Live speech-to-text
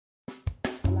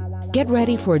Get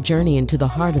ready for a journey into the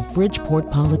heart of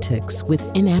Bridgeport politics with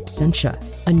In Absentia,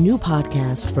 a new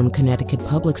podcast from Connecticut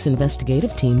Public's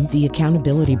investigative team, The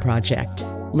Accountability Project.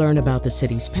 Learn about the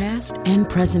city's past and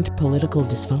present political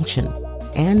dysfunction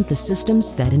and the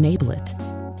systems that enable it.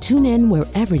 Tune in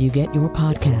wherever you get your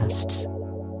podcasts.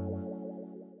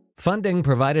 Funding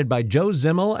provided by Joe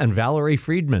Zimmel and Valerie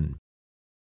Friedman.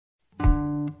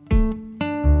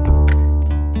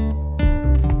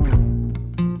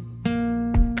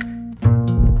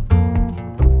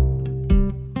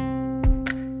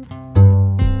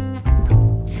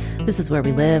 This is Where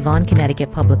We Live on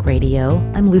Connecticut Public Radio.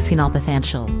 I'm Lucy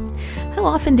Nalpathanchel. How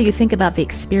often do you think about the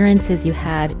experiences you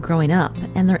had growing up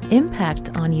and their impact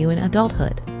on you in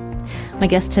adulthood? My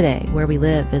guest today, Where We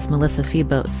Live, is Melissa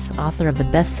Febos, author of the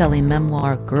best-selling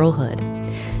memoir, Girlhood.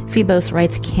 Febos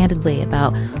writes candidly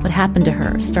about what happened to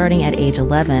her starting at age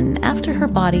 11 after her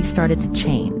body started to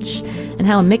change, and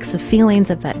how a mix of feelings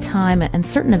at that time and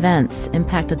certain events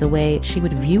impacted the way she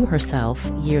would view herself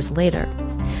years later.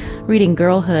 Reading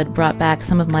Girlhood brought back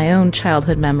some of my own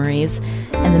childhood memories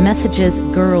and the messages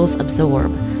girls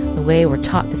absorb, the way we're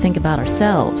taught to think about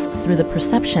ourselves through the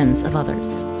perceptions of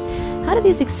others. How do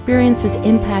these experiences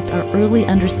impact our early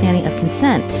understanding of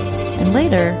consent and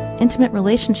later intimate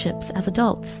relationships as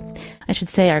adults? I should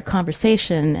say our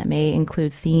conversation may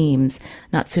include themes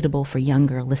not suitable for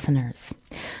younger listeners.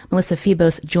 Melissa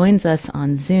Febos joins us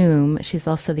on Zoom. She's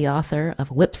also the author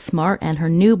of Whip Smart, and her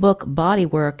new book,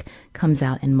 Bodywork, comes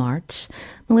out in March.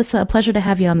 Melissa, a pleasure to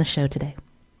have you on the show today.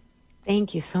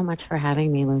 Thank you so much for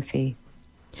having me, Lucy.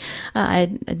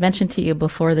 I mentioned to you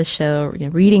before the show,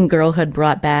 reading Girlhood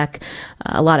brought back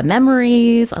a lot of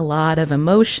memories, a lot of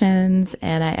emotions,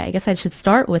 and I guess I should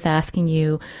start with asking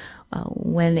you,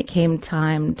 when it came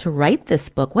time to write this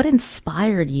book, what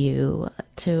inspired you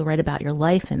to write about your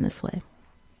life in this way?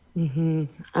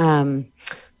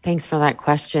 Thanks for that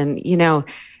question.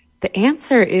 The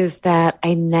answer is that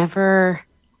I never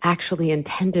actually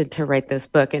intended to write this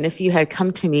book. And if you had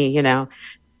come to me,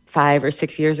 5 or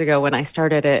 6 years ago when I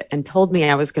started it and told me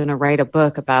I was going to write a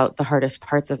book about the hardest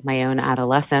parts of my own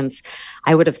adolescence,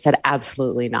 I would have said,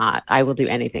 absolutely not. I will do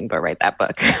anything but write that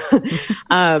book.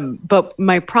 But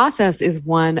my process is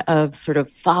one of sort of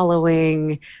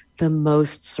following the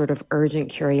most sort of urgent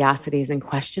curiosities and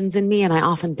questions in me, and I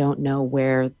often don't know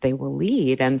where they will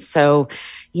lead. And so,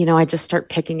 I just start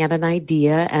picking at an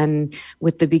idea. And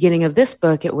with the beginning of this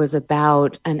book, it was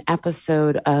about an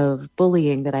episode of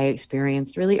bullying that I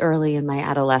experienced really early in my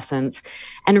adolescence,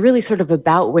 and really sort of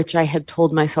about which I had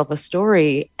told myself a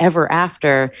story ever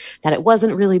after, that it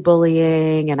wasn't really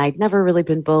bullying and I'd never really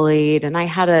been bullied. And I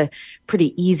had a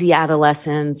pretty easy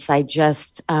adolescence. I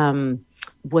just,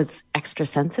 was extra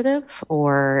sensitive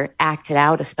or acted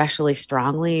out especially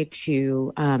strongly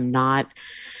to not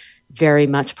very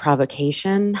much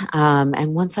provocation.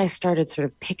 And once I started sort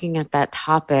of picking at that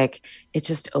topic, it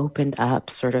just opened up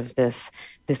sort of this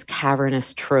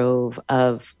cavernous trove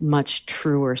of much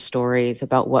truer stories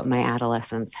about what my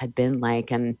adolescence had been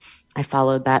like. And I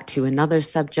followed that to another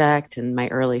subject and my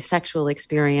early sexual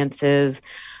experiences.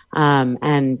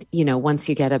 And, once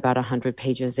you get about 100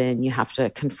 pages in, you have to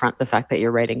confront the fact that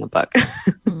you're writing a book.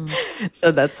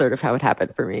 So that's sort of how it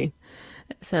happened for me.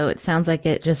 So it sounds like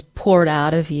it just poured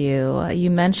out of you.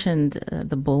 You mentioned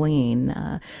the bullying.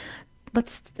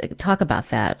 Let's talk about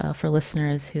that for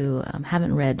listeners who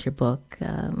haven't read your book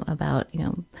about,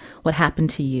 what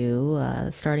happened to you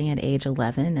starting at age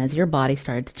 11 as your body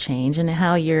started to change, and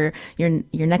how your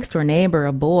next door neighbor,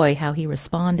 a boy, how he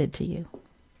responded to you.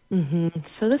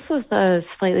 So this was the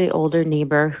slightly older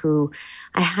neighbor who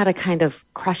I had a kind of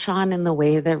crush on in the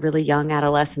way that really young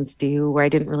adolescents do, where I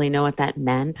didn't really know what that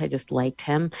meant. I just liked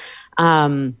him.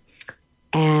 And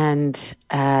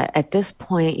at this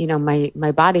point,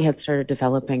 my body had started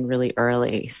developing really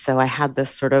early. So I had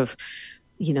this sort of,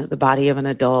 the body of an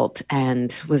adult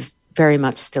and was very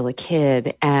much still a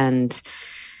kid. And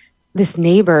this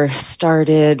neighbor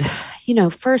started,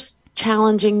 first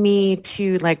challenging me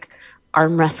to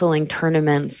arm wrestling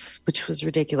tournaments, which was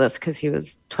ridiculous because he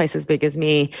was twice as big as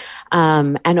me.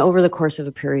 And over the course of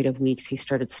a period of weeks, he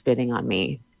started spitting on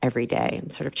me every day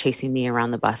and sort of chasing me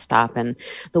around the bus stop. And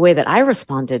the way that I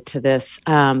responded to this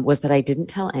was that I didn't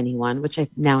tell anyone, which I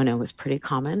now know is pretty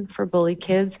common for bullied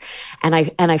kids. And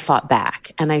I fought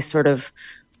back, and I sort of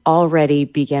already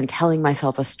began telling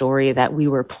myself a story that we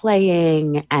were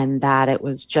playing and that it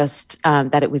was just,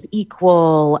 that it was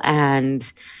equal. And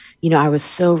I was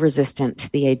so resistant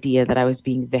to the idea that I was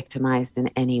being victimized in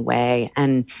any way.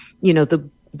 And,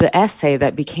 the the essay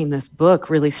that became this book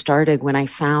really started when I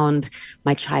found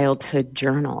my childhood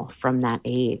journal from that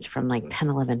age, from like 10,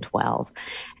 11, 12.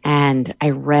 And I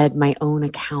read my own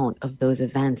account of those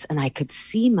events, and I could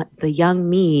see the young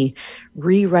me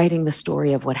rewriting the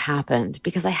story of what happened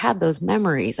because I had those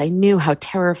memories. I knew how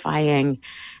terrifying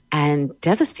and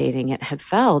devastating it had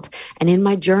felt. And in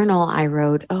my journal, I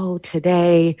wrote, oh,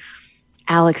 today,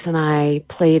 Alex and I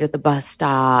played at the bus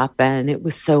stop and it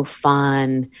was so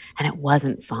fun, and it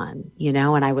wasn't fun, you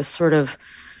know, and I was sort of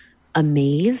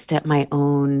amazed at my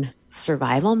own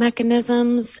survival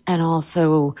mechanisms and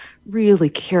also really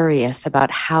curious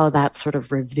about how that sort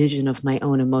of revision of my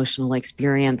own emotional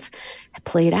experience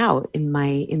played out in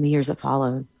the years that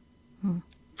followed.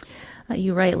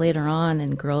 You write later on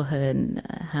in girlhood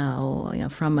how,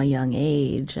 from a young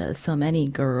age, so many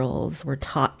girls were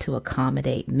taught to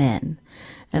accommodate men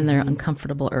and their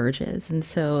uncomfortable urges. And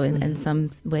so in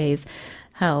some ways,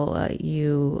 how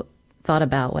you thought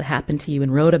about what happened to you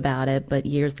and wrote about it, but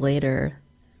years later,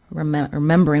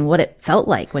 remembering what it felt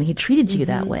like when he treated you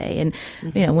that way. And,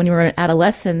 when you were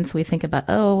adolescents, we think about,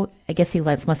 oh, I guess he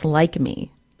must like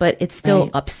me, but it still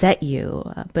upset you,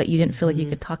 but you didn't feel like you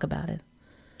could talk about it.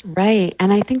 Right.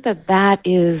 And I think that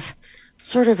is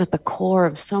sort of at the core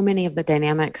of so many of the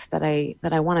dynamics that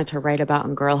I wanted to write about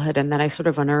in girlhood, and that I sort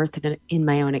of unearthed in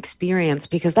my own experience,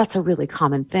 because that's a really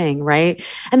common thing, right?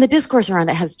 And the discourse around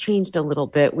it has changed a little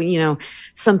bit.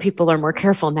 Some people are more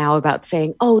careful now about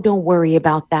saying, oh, don't worry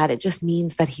about that. It just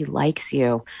means that he likes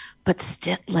you. But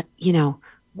still,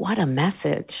 what a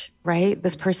message, right?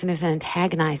 This person is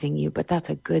antagonizing you, but that's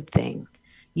a good thing.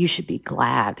 You should be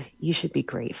glad. You should be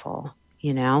grateful.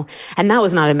 And that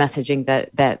was not a messaging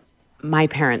that my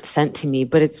parents sent to me,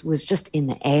 but it was just in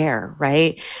the air,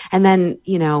 right? And then,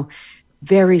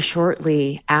 very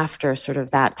shortly after sort of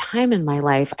that time in my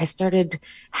life, I started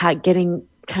getting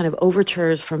kind of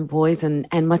overtures from boys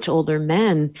and much older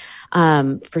men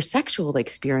for sexual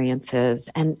experiences.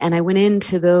 And I went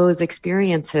into those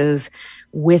experiences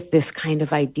with this kind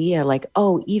of idea like,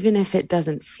 oh, even if it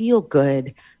doesn't feel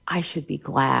good, I should be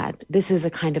glad. This is a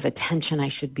kind of attention I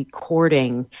should be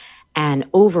courting and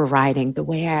overriding the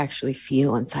way I actually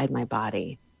feel inside my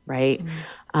body, right?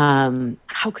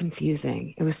 How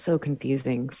confusing. It was so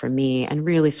confusing for me, and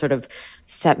really sort of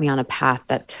set me on a path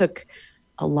that took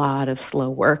a lot of slow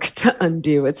work to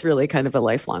undo. It's really kind of a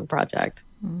lifelong project.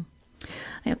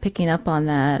 Picking up on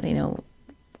that,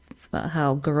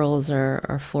 how girls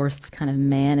are forced to kind of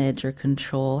manage or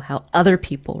control how other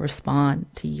people respond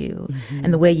to you,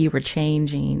 and the way you were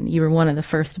changing. You were one of the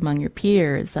first among your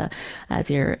peers as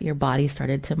your body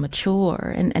started to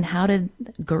mature. And how did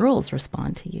girls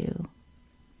respond to you?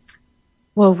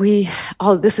 Well,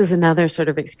 this is another sort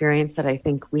of experience that I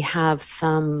think we have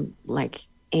some like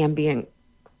ambient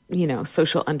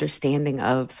social understanding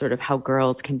of sort of how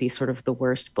girls can be sort of the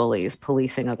worst bullies,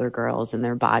 policing other girls and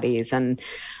their bodies. And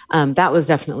that was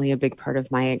definitely a big part of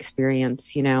my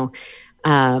experience. As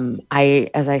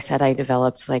I said, I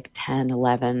developed like 10,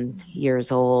 11 years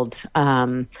old,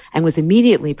 and was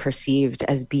immediately perceived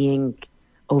as being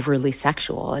overly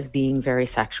sexual, as being very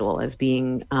sexual, as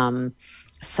being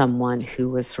someone who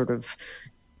was sort of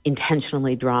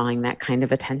intentionally drawing that kind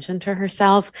of attention to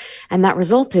herself. And that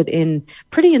resulted in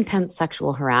pretty intense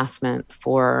sexual harassment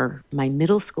for my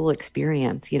middle school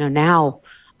experience. Now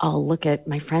I'll look at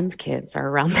my friends' kids are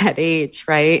around that age,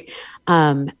 right?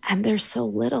 And they're so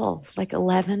little, like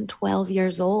 11, 12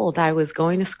 years old. I was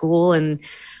going to school and,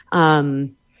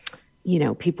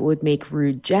 people would make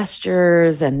rude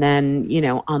gestures. And then,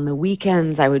 on the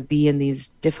weekends, I would be in these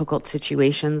difficult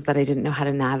situations that I didn't know how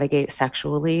to navigate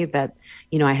sexually, that,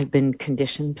 I had been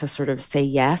conditioned to sort of say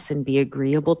yes and be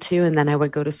agreeable to. And then I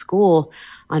would go to school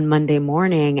on Monday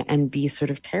morning and be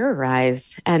sort of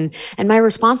terrorized. And my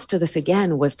response to this,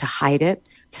 again, was to hide it,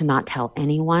 to not tell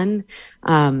anyone,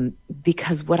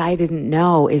 because what I didn't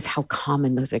know is how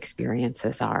common those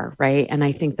experiences are, right? And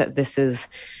I think that this is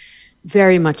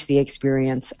very much the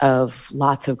experience of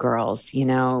lots of girls,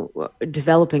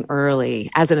 developing early.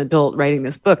 As an adult writing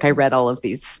this book, I read all of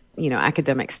these,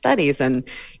 academic studies, and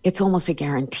it's almost a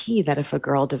guarantee that if a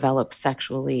girl develops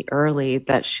sexually early,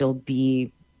 that she'll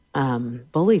be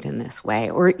bullied in this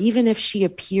way, or even if she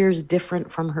appears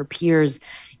different from her peers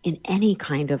in any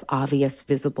kind of obvious,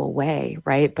 visible way,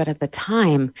 right? But at the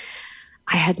time,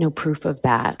 I had no proof of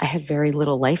that. I had very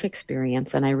little life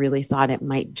experience, and I really thought it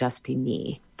might just be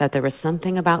me, that there was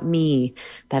something about me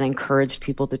that encouraged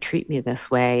people to treat me this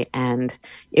way, and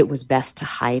it was best to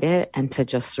hide it and to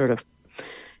just sort of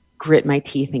grit my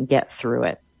teeth and get through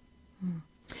it.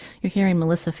 You're hearing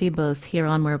Melissa Febos here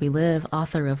on Where We Live,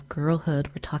 author of Girlhood.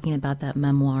 We're talking about that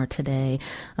memoir today,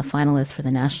 a finalist for the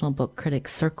National Book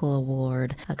Critics Circle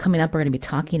Award. Coming up, we're going to be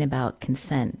talking about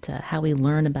consent, how we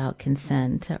learn about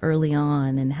consent early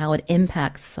on, and how it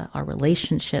impacts our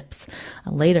relationships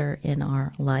later in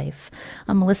our life.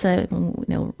 Melissa,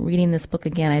 reading this book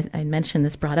again, I mentioned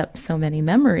this brought up so many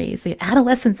memories.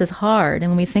 Adolescence is hard, and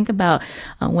when we think about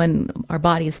when our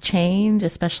bodies change,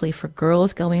 especially for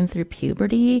girls going through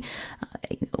puberty,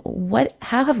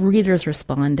 how have readers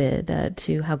responded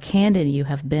to how candid you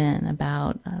have been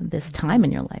about this time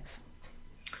in your life?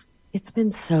 It's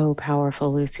been so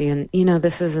powerful, Lucy. And,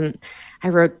 I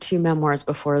wrote 2 memoirs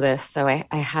before this, so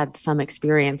I had some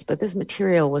experience, but this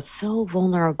material was so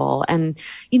vulnerable. And,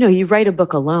 you write a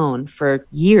book alone for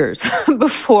years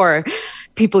before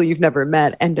people you've never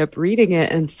met end up reading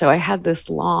it. And so I had this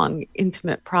long,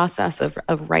 intimate process of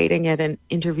writing it and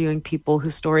interviewing people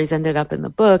whose stories ended up in the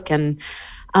book. And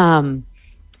then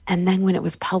when it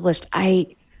was published,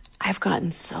 I've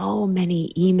gotten so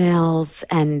many emails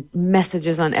and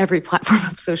messages on every platform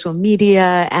of social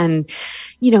media. And,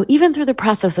 even through the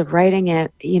process of writing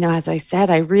it, as I said,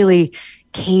 I really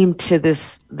came to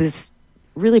this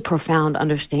really profound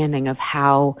understanding of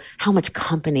how much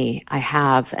company I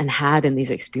have and had in these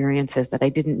experiences that I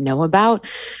didn't know about,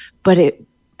 but it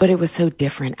was so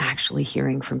different actually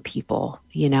hearing from people,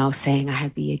 saying I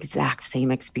had the exact same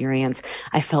experience.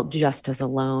 I felt just as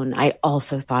alone. I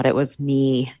also thought it was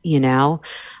me,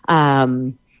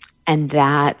 and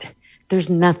that there's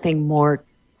nothing more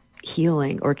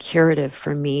healing or curative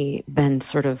for me than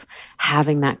sort of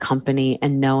having that company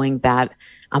and knowing that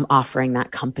I'm offering that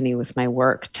company with my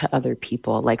work to other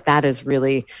people. Like that is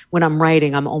really, when I'm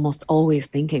writing, I'm almost always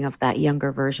thinking of that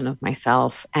younger version of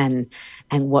myself and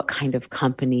what kind of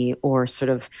company or sort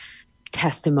of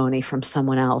testimony from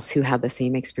someone else who had the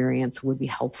same experience would be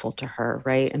helpful to her,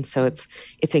 right? And so it's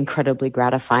incredibly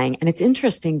gratifying. And it's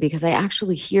interesting because I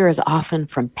actually hear as often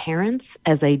from parents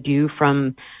as I do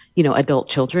from, adult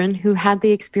children who had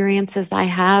the experiences I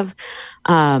have.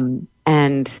 And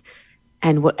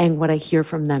what I hear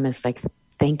from them is like,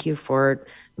 thank you for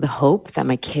the hope that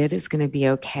my kid is going to be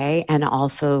okay. And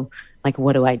also, like,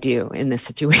 what do I do in this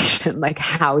situation? Like,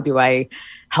 how do I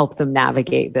help them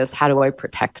navigate this? How do I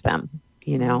protect them?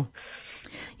 You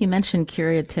mentioned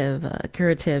curative,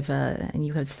 and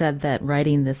you have said that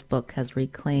writing this book has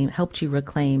helped you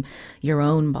reclaim your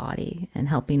own body and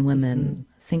helping women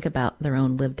think about their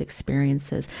own lived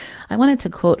experiences. I wanted to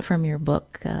quote from your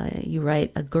book. You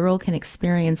write, "A girl can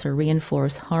experience or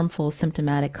reinforce harmful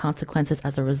symptomatic consequences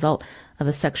as a result of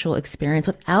a sexual experience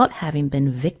without having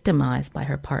been victimized by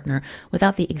her partner,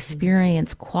 without the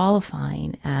experience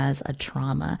qualifying as a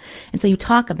trauma." And so you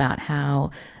talk about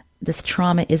how this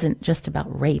trauma isn't just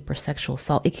about rape or sexual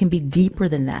assault. It can be deeper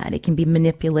than that. It can be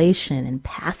manipulation and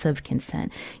passive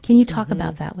consent. Can you talk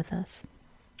about that with us?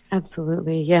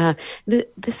 Absolutely. Yeah.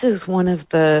 This is one of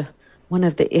the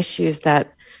issues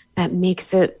that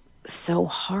makes it so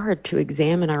hard to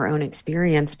examine our own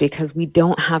experience, because we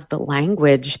don't have the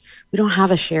language. We don't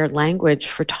have a shared language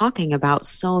for talking about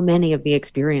so many of the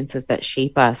experiences that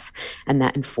shape us and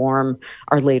that inform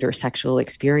our later sexual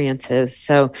experiences.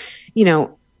 So,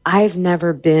 I've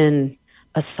never been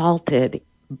assaulted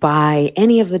by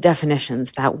any of the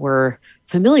definitions that were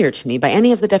familiar to me, by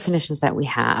any of the definitions that we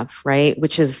have, right?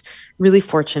 Which is really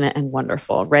fortunate and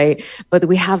wonderful, right? But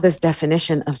we have this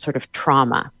definition of sort of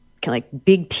trauma, like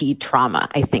big T trauma,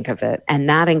 I think of it. And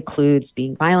that includes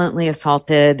being violently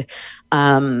assaulted,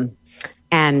 and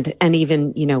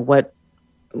even, what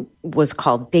was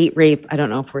called date rape. I don't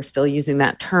know if we're still using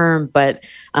that term, but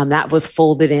that was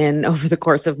folded in over the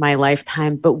course of my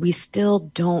lifetime. But we still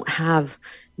don't have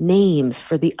names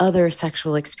for the other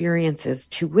sexual experiences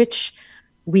to which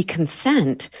we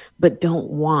consent but don't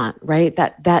want, right?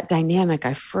 That dynamic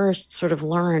I first sort of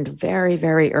learned very,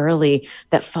 very early,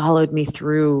 that followed me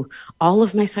through all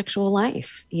of my sexual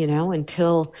life,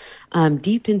 until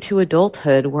deep into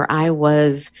adulthood, where I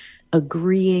was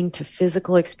agreeing to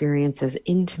physical experiences,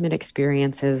 intimate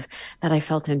experiences that I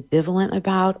felt ambivalent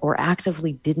about or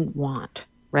actively didn't want,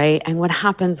 right? And what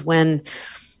happens when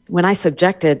I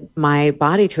subjected my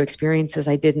body to experiences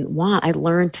I didn't want, I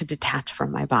learned to detach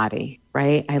from my body,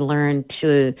 right? I learned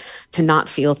to not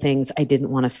feel things I didn't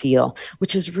want to feel,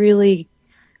 which is really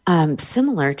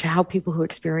similar to how people who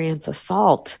experience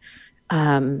assault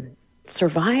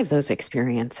survive those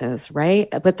experiences, right?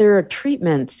 But there are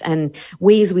treatments and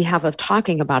ways we have of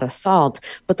talking about assault,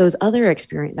 but those other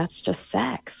experiences, that's just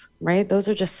sex, right? Those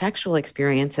are just sexual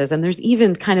experiences. And there's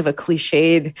even kind of a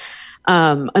cliched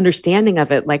understanding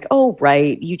of it, like, oh,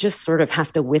 right, you just sort of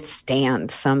have to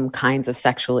withstand some kinds of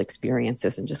sexual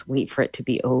experiences and just wait for it to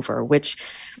be over, which,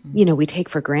 we take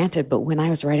for granted. But when I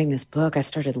was writing this book, I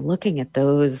started looking at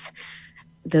those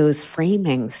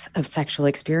framings of sexual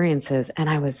experiences, and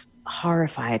I was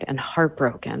horrified and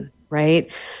heartbroken,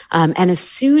 right? And as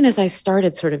soon as I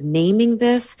started sort of naming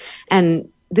this, and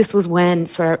this was when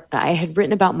I had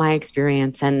written about my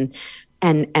experience, and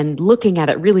looking at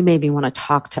it really made me want to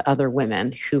talk to other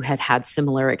women who had had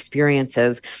similar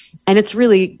experiences. And it's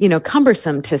really,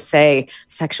 cumbersome to say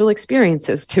sexual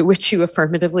experiences to which you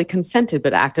affirmatively consented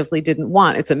but actively didn't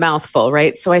want. It's a mouthful,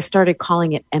 right? So I started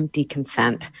calling it empty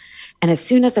consent. And as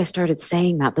soon as I started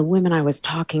saying that, the women I was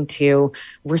talking to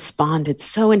responded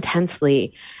so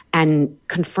intensely and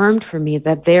confirmed for me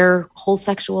that their whole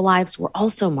sexual lives were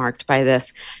also marked by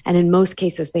this. And in most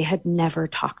cases, they had never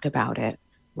talked about it,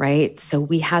 right? So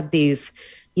we had these,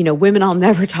 women I'll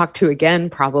never talk to again,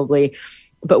 probably,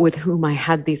 but with whom I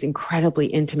had these incredibly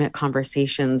intimate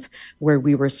conversations where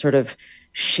we were sort of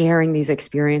sharing these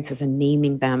experiences and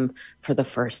naming them for the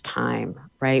first time,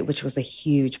 right? Which was a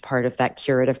huge part of that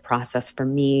curative process for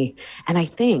me. And I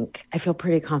feel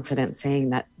pretty confident saying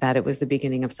that it was the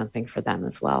beginning of something for them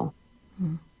as well.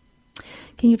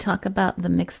 Can you talk about the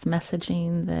mixed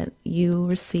messaging that you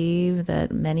receive,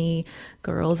 that many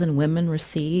girls and women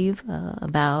receive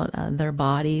about their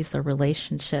bodies, their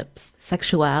relationships,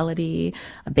 sexuality,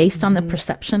 based on the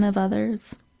perception of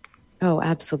others? Oh,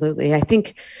 absolutely. I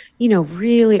think,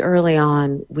 really early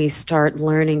on, we start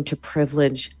learning to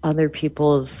privilege other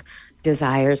people's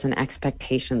desires and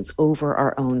expectations over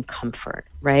our own comfort,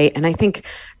 right? And I think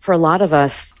for a lot of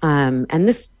us, and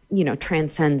this,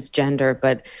 transcends gender,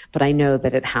 but I know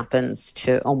that it happens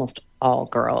to almost all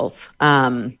girls,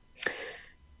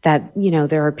 that,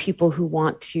 there are people who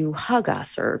want to hug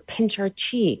us or pinch our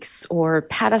cheeks or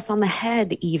pat us on the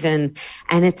head even.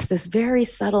 And it's this very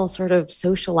subtle sort of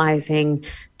socializing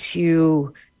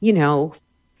to,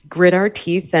 grit our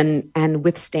teeth and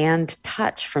withstand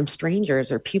touch from strangers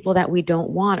or people that we don't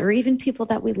want, or even people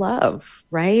that we love,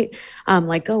 right?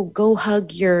 Like, go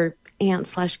hug your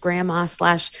aunt/grandma/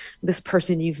 this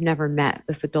person you've never met,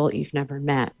 this adult you've never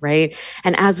met, right?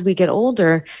 And as we get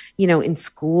older, in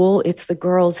school, it's the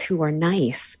girls who are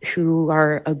nice, who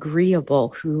are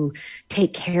agreeable, who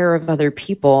take care of other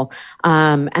people,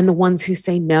 and the ones who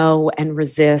say no and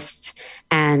resist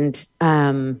and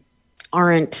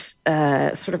aren't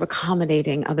sort of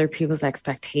accommodating other people's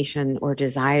expectation or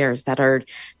desires that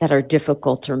are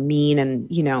difficult or mean. And,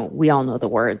 we all know the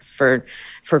words for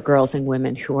girls and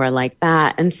women who are like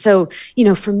that. And so,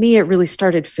 for me, it really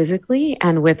started physically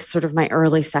and with sort of my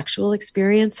early sexual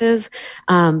experiences.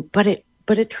 But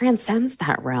it transcends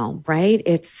that realm, right?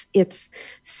 It's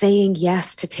saying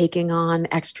yes to taking on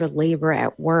extra labor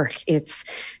at work. It's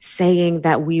saying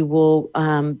that we will,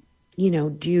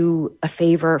 do a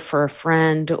favor for a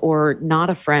friend or not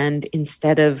a friend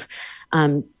instead of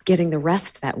getting the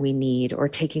rest that we need or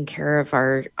taking care of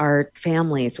our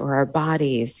families or our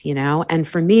bodies, And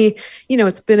for me,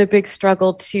 it's been a big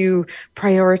struggle to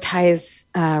prioritize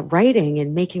writing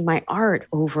and making my art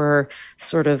over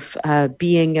sort of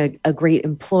being a great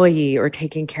employee or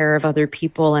taking care of other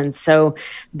people. And so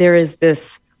there is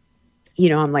this,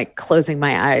 I'm like closing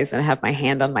my eyes and I have my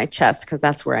hand on my chest because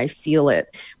that's where I feel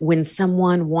it. When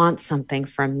someone wants something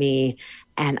from me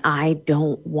and I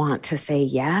don't want to say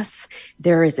yes,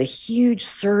 there is a huge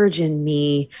surge in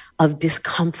me of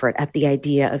discomfort at the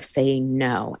idea of saying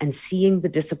no and seeing the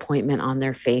disappointment on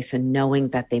their face and knowing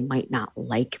that they might not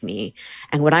like me.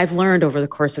 And what I've learned over the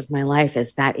course of my life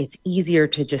is that it's easier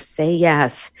to just say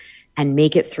yes and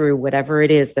make it through whatever it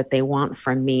is that they want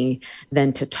from me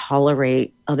than to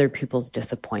tolerate other people's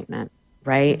disappointment,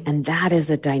 right? And that is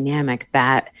a dynamic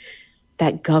that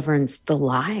governs the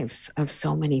lives of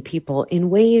so many people in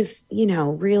ways,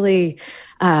 really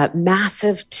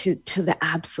massive to the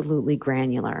absolutely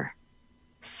granular.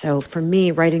 So for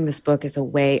me, writing this book is a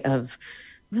way of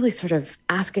really sort of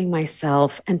asking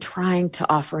myself and trying to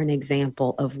offer an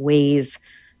example of ways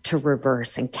to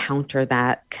reverse and counter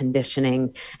that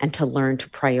conditioning and to learn to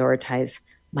prioritize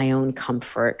my own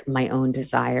comfort, my own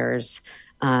desires,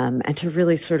 and to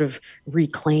really sort of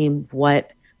reclaim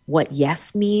what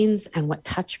yes means and what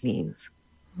touch means.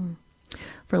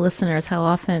 For listeners, how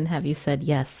often have you said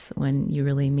yes when you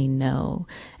really mean no?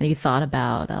 And you thought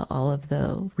about all of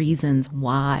the reasons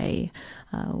why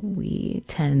we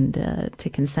tend to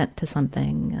consent to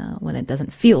something when it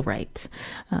doesn't feel right.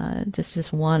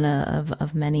 Just one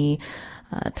of many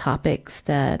topics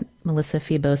that Melissa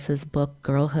Febos's book,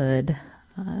 Girlhood,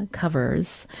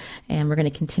 covers, and we're going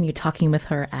to continue talking with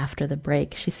her after the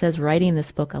break. She says writing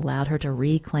this book allowed her to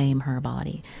reclaim her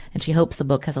body, and she hopes the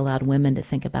book has allowed women to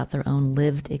think about their own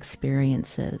lived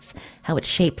experiences, how it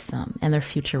shapes them, and their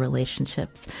future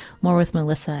relationships. More with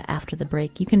Melissa after the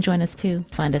break. You can join us too.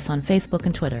 Find us on Facebook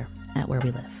and Twitter at Where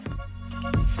We Live.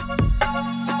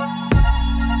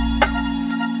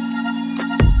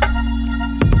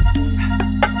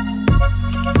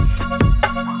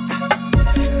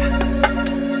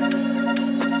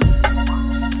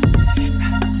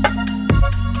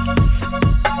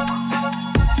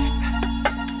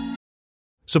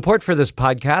 Support for this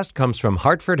podcast comes from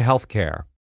Hartford Healthcare.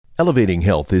 Elevating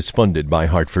Health is funded by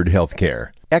Hartford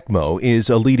Healthcare. ECMO is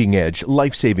a leading-edge,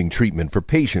 life-saving treatment for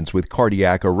patients with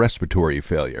cardiac or respiratory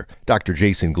failure. Dr.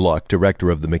 Jason Gluck, director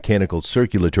of the Mechanical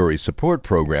Circulatory Support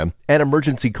Program and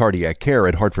Emergency Cardiac Care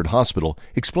at Hartford Hospital,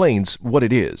 explains what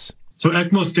it is. So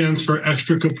ECMO stands for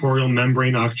extracorporeal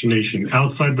membrane oxygenation,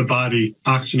 outside the body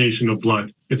oxygenation of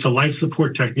blood. It's a life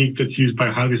support technique that's used by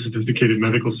highly sophisticated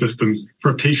medical systems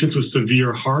for patients with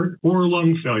severe heart or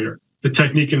lung failure. The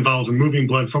technique involves removing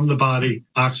blood from the body,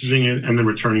 oxygenating it, and then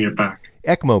returning it back.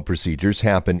 ECMO procedures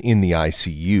happen in the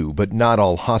ICU, but not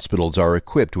all hospitals are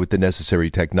equipped with the necessary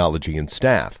technology and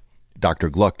staff. Dr.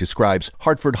 Gluck describes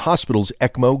Hartford Hospital's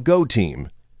ECMO Go team.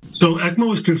 So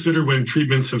ECMO is considered when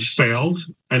treatments have failed.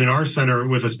 And in our center,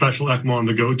 with a special ECMO on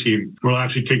the Go team, we'll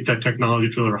actually take that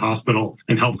technology to their hospital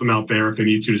and help them out there if they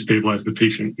need to stabilize the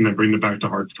patient and then bring them back to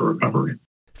Hartford for recovery.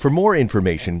 For more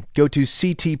information, go to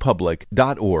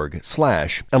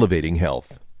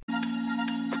ctpublic.org/elevatinghealth.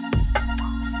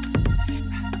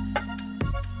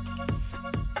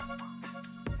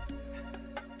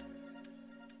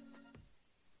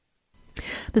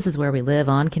 This is Where We Live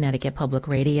on Connecticut Public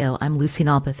Radio. I'm Lucy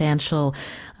Nalpathanchel.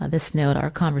 This note, our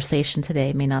conversation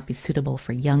today may not be suitable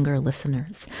for younger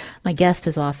listeners. My guest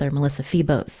is author Melissa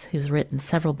Febos, who's written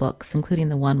several books, including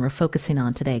the one we're focusing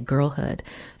on today, Girlhood.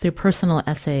 Through personal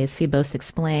essays, Febos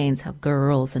explains how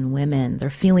girls and women, their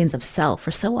feelings of self,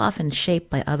 are so often shaped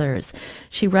by others.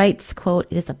 She writes, quote,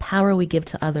 "It is a power we give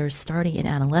to others starting in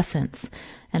adolescence.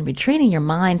 And retraining your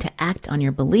mind to act on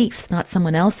your beliefs, not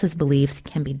someone else's beliefs,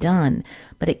 can be done,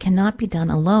 but it cannot be done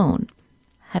alone."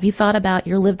 Have you thought about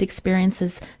your lived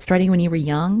experiences starting when you were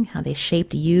young, how they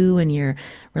shaped you and your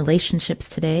relationships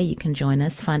today? You can join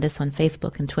us. Find us on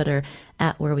Facebook and Twitter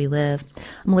at Where We Live.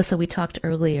 Melissa, we talked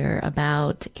earlier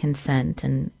about consent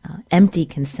and empty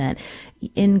consent.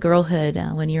 In Girlhood,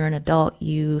 when you're an adult,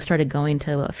 you started going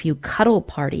to a few cuddle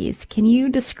parties. Can you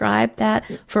describe that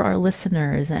for our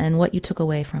listeners and what you took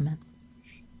away from it?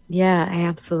 Yeah, I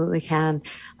absolutely can.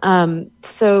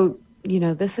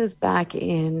 This is back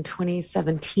in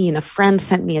 2017. A friend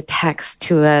sent me a text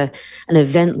to an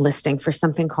event listing for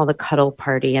something called a cuddle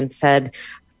party and said,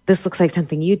 "This looks like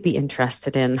something you'd be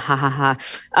interested in, ha ha ha."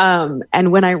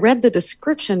 And when I read the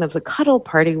description of the cuddle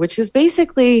party, which is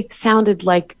basically sounded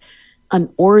like an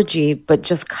orgy, but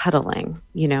just cuddling,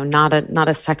 not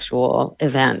a sexual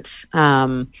event,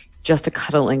 just a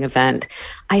cuddling event,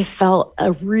 I felt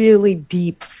a really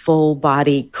deep, full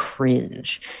body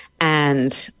cringe.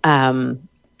 And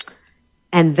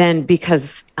then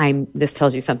because this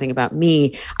tells you something about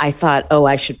me, I thought,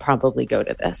 I should probably go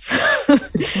to this.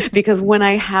 Because when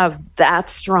I have that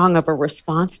strong of a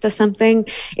response to something,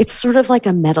 it's sort of like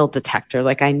a metal detector.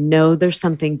 Like I know there's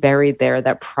something buried there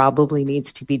that probably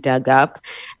needs to be dug up.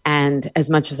 And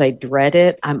as much as I dread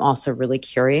it, I'm also really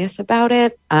curious about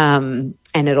it. And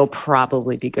it'll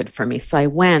probably be good for me. So I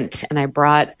went and I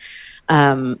brought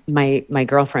my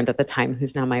girlfriend at the time,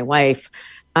 who's now my wife,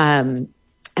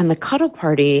 and the cuddle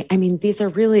party. I mean, these are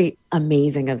really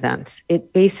amazing events.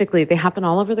 They happen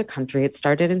all over the country. It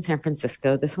started in San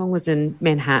Francisco. This one was in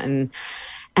Manhattan.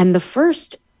 And the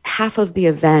first half of the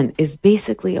event is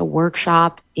basically a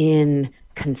workshop in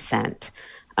consent.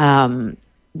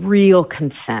 Real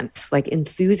consent, like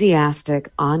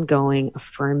enthusiastic, ongoing,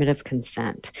 affirmative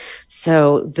consent.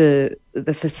 So the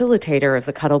facilitator of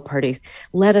the cuddle parties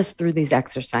led us through these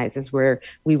exercises where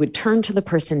we would turn to the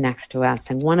person next to us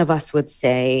and one of us would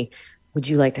say, "Would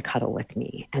you like to cuddle with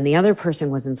me?" And the other person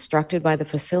was instructed by the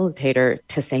facilitator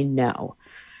to say no.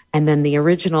 And then the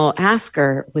original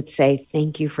asker would say,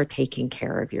 "Thank you for taking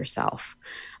care of yourself."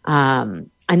 And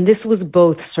this was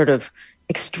both sort of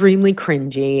extremely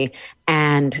cringy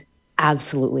and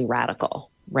absolutely radical.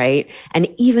 right? And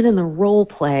even in the role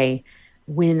play,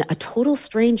 when a total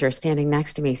stranger standing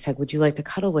next to me said, "Would you like to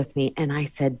cuddle with me?" And I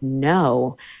said,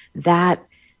 "No," that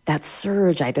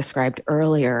surge I described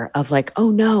earlier of like, oh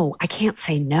no, I can't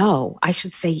say no, I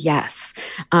should say yes,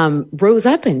 rose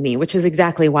up in me, which is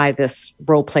exactly why this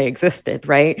role play existed,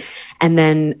 right? And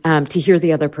then to hear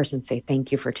the other person say,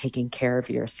 "Thank you for taking care of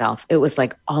yourself," it was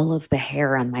like all of the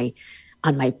hair on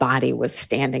my body was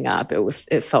standing up.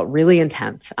 It felt really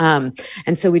intense. And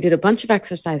so we did a bunch of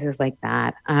exercises like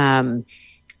that. And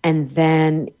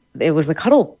then it was the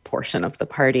cuddle portion of the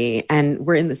party. And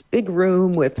we're in this big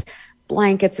room with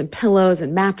blankets and pillows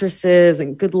and mattresses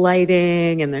and good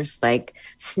lighting. And there's like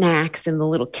snacks in the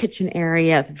little kitchen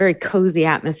area. It's a very cozy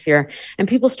atmosphere. And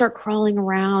people start crawling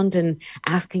around and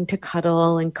asking to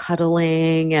cuddle and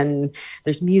cuddling. And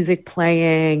there's music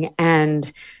playing.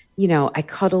 And I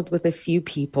cuddled with a few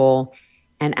people,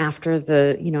 and after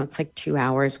it's like 2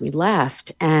 hours, we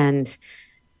left, and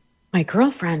my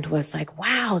girlfriend was like,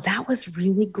 "Wow, that was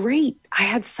really great. I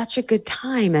had such a good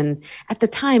time." And at the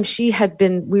time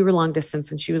we were long distance,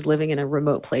 and she was living in a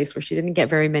remote place where she didn't get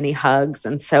very many hugs.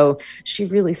 And so she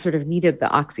really sort of needed the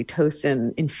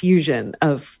oxytocin infusion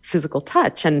of physical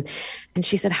touch. And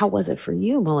she said, "How was it for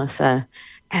you, Melissa?"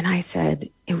 And I said,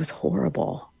 "It was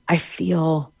horrible. I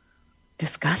feel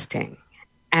disgusting."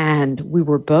 And we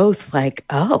were both like,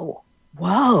 "Oh,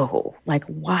 whoa, like,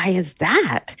 why is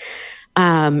that?"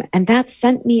 And that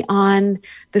sent me on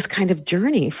this kind of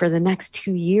journey for the next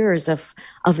 2 years of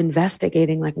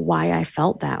investigating like why I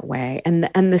felt that way.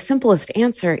 And the simplest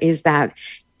answer is that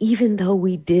even though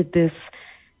we did this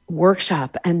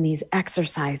workshop and these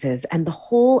exercises, and the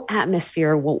whole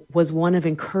atmosphere was one of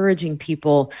encouraging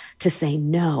people to say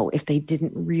no if they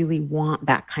didn't really want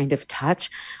that kind of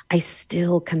touch, I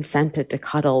still consented to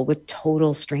cuddle with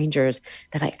total strangers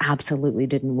that I absolutely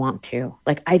didn't want to.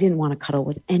 Like, I didn't want to cuddle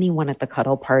with anyone at the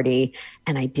cuddle party,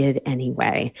 and I did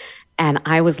anyway. And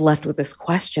I was left with this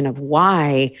question of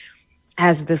why,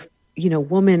 as this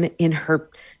woman in her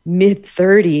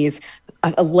mid-30s,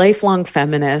 a lifelong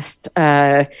feminist,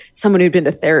 someone who'd been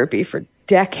to therapy for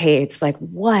decades, like,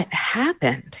 what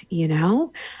happened,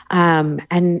 And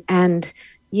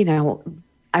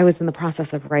I was in the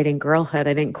process of writing Girlhood.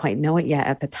 I didn't quite know it yet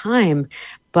at the time,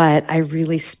 but I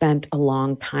really spent a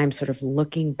long time sort of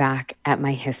looking back at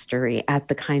my history, at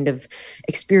the kind of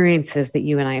experiences that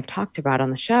you and I have talked about on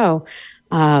the show.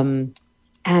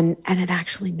 And it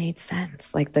actually made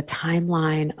sense. Like, the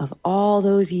timeline of all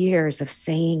those years of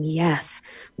saying yes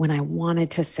when I wanted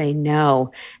to say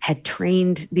no had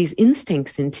trained these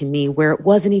instincts into me where it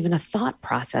wasn't even a thought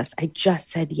process. I just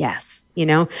said yes.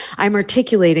 I'm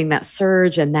articulating that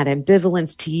surge and that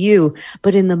ambivalence to you,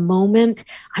 but in the moment,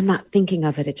 I'm not thinking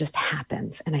of it. It just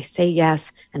happens. And I say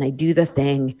yes, and I do the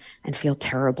thing and feel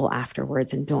terrible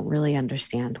afterwards and don't really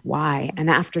understand why. And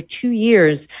after 2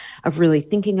 years of really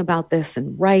thinking about this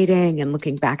and writing and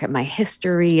looking back at my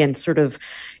history and sort of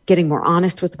getting more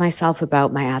honest with myself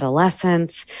about my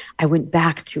adolescence, I went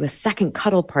back to a second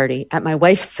cuddle party at my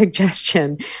wife's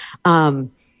suggestion.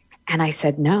 And I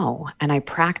said no, and I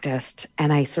practiced,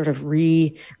 and I sort of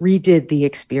redid the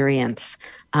experience.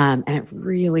 And it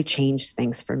really changed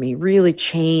things for me, really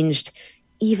changed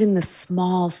even the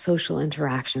small social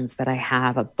interactions that I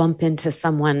have. I bump into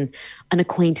someone, an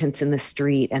acquaintance in the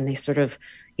street, and they sort of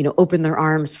open their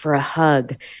arms for a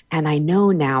hug. And I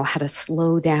know now how to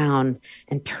slow down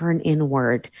and turn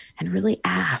inward and really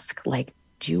ask, like,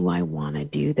 do I want to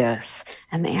do this?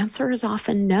 And the answer is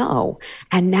often no.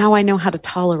 And now I know how to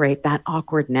tolerate that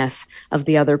awkwardness of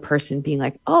the other person being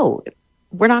like, "Oh,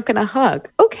 we're not going to hug."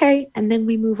 Okay. And then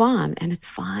we move on, and it's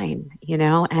fine,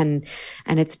 and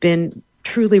it's been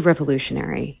truly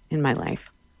revolutionary in my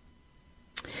life.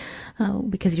 Oh,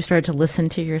 because you started to listen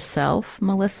to yourself,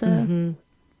 Melissa? Mm-hmm.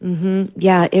 Mm-hmm.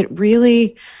 Yeah, it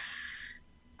really,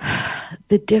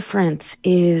 the difference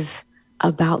is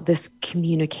about this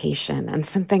communication. And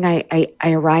something I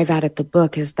arrive at the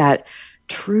book is that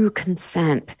true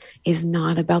consent is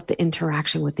not about the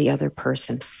interaction with the other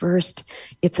person. First,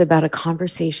 it's about a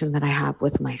conversation that I have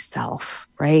with myself,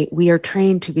 right? We are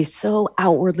trained to be so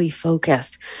outwardly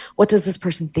focused. What does this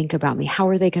person think about me? How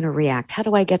are they going to react? How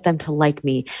do I get them to like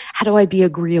me? How do I be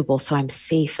agreeable so I'm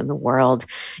safe in the world?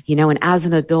 And as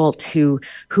an adult who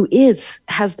has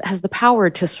the power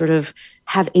to sort of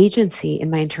have agency in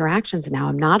my interactions now,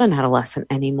 I'm not an adolescent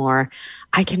anymore,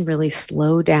 I can really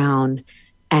slow down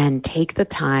and take the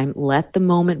time, let the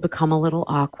moment become a little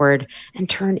awkward, and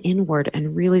turn inward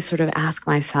and really sort of ask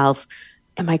myself,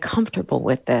 am I comfortable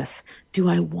with this? Do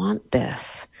I want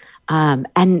this? And,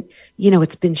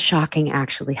 it's been shocking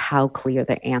actually how clear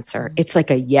the answer. It's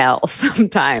like a yell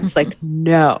sometimes, like,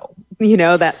 no.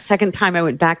 That second time I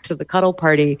went back to the cuddle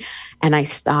party and I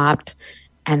stopped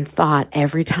and thought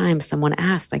every time someone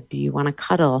asked, like, do you want to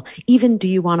cuddle? Even do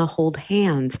you want to hold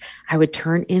hands? I would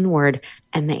turn inward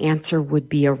and the answer would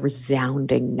be a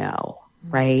resounding no,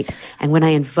 right? And when I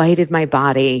invited my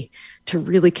body to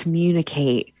really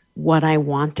communicate what I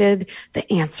wanted,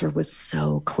 the answer was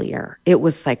so clear. It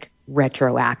was like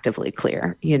retroactively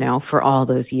clear, for all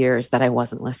those years that I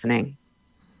wasn't listening.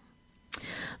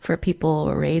 For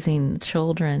people raising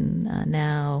children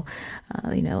now,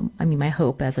 my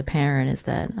hope as a parent is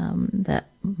that that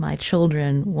my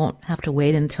children won't have to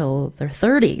wait until their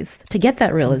 30s to get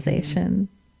that realization.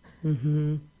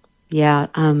 Mm-hmm. Yeah,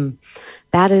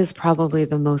 that is probably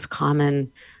the most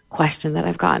common question that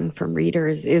I've gotten from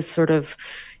readers is sort of,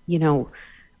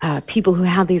 people who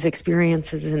have these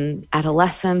experiences in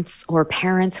adolescence or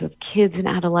parents who have kids in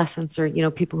adolescence or,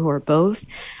 people who are both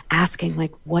asking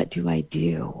like, what do I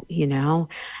do?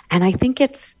 And I think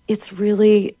it's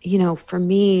really, for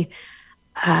me,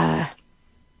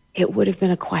 it would have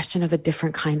been a question of a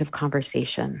different kind of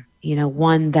conversation,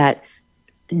 one that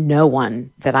no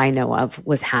one that I know of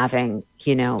was having,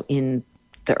 in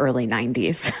the early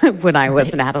 90s when I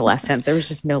was an adolescent. There was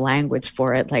just no language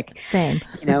for it. Like, same,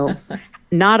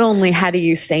 not only how do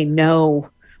you say no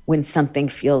when something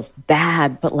feels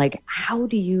bad, but like, how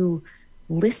do you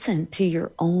listen to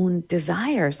your own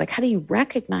desires? Like, how do you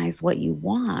recognize what you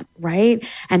want, right?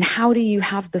 And how do you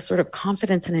have the sort of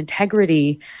confidence and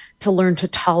integrity to learn to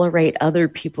tolerate other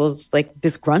people's like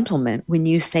disgruntlement when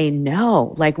you say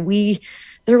no? Like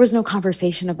there was no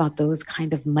conversation about those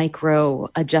kind of micro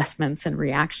adjustments and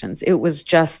reactions. It was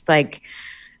just like,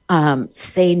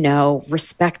 say no,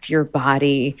 respect your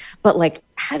body. But like,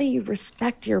 how do you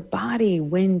respect your body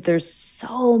when there's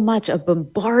so much a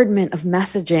bombardment of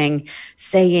messaging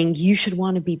saying you should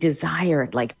want to be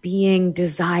desired, like being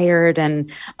desired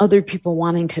and other people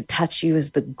wanting to touch you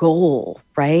is the goal,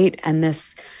 right? And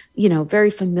this, very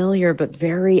familiar, but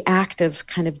very active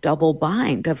kind of double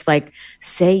bind of like,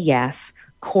 say yes,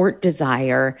 court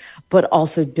desire, but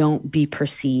also don't be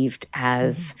perceived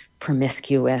as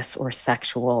promiscuous or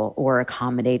sexual or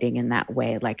accommodating in that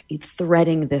way, like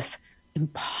threading this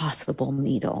impossible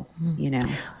needle,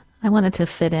 I wanted to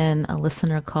fit in a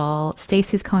listener call.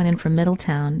 Stacy's calling in from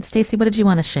Middletown. Stacy, what did you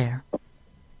want to share?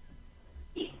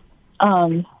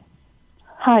 Hi,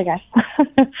 guys.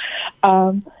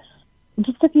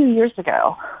 Just a few years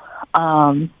ago,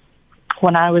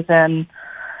 when I was in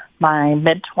my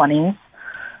mid-20s,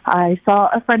 I saw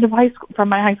a friend of from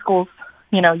my high school's,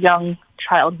 young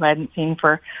child who I hadn't seen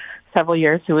for several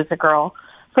years, who was a girl,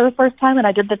 for the first time, and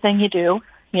I did the thing you do.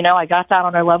 I got down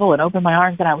on her level and opened my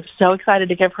arms, and I was so excited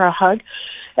to give her a hug,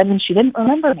 and then she didn't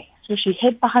remember me, so she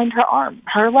hid behind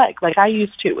her leg, like I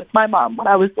used to with my mom when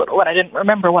I was little, and I didn't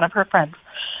remember one of her friends.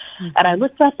 Mm-hmm. And I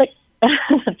looked up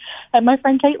at my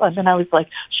friend Caitlin, and I was like,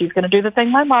 she's going to do the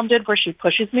thing my mom did where she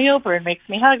pushes me over and makes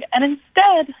me hug, and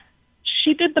instead,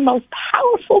 she did the most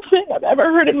powerful thing I've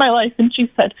ever heard in my life, and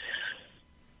she said,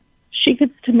 she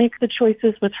gets to make the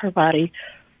choices with her body,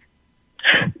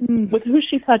 with who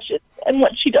she touches and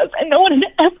what she does. And no one had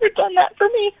ever done that for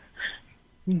me.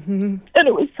 Mm-hmm. And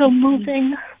it was so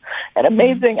moving and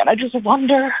amazing. And I just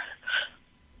wonder,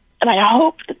 and I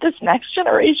hope that this next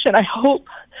generation, I hope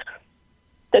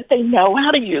that they know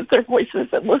how to use their voices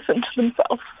and listen to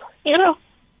themselves,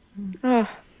 Oh,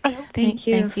 thank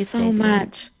you so Stacey.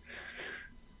 Much.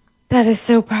 That is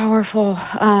so powerful.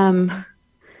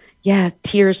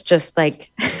 Tears just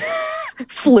like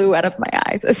flew out of my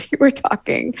eyes as you were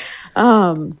talking.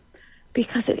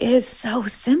 Because it is so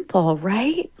simple,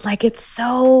 right? Like it's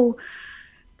so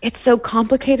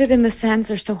complicated in the sense,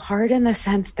 or so hard in the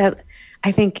sense that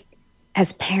I think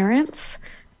as parents,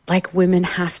 like women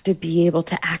have to be able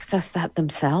to access that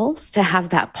themselves, to have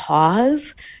that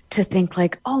pause, to think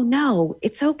like, oh no,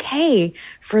 it's okay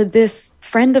for this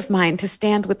friend of mine to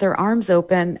stand with their arms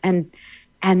open and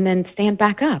then stand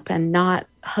back up and not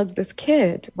hug this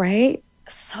kid, right?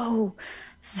 So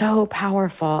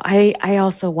powerful. I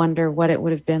also wonder what it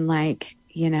would have been like,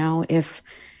 if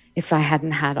I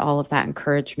hadn't had all of that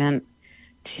encouragement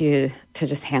to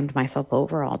just hand myself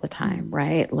over all the time,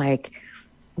 right? Like,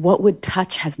 what would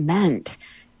touch have meant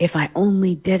if I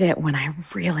only did it when I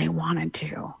really wanted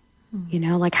to?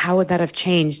 Like how would that have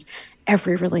changed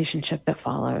every relationship that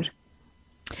followed?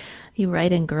 You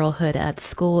write in Girlhood, at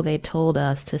school they told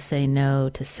us to say no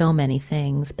to so many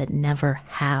things, but never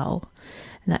how.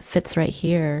 And that fits right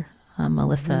here,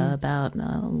 Melissa, about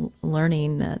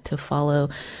learning to follow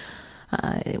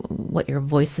what your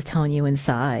voice is telling you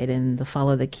inside and to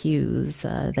follow the cues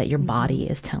that your body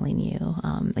is telling you.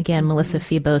 Again, Melissa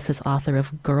Febos is author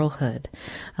of Girlhood.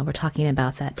 We're talking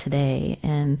about that today.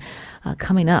 And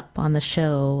coming up on the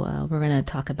show, we're going to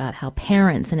talk about how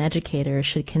parents and educators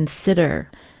should consider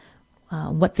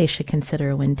what they should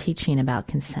consider when teaching about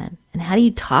consent. And how do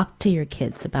you talk to your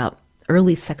kids about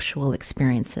early sexual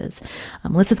experiences?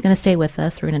 Melissa's going to stay with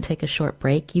us. We're going to take a short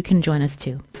break. You can join us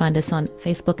too. Find us on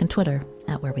Facebook and Twitter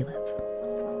at Where We Live.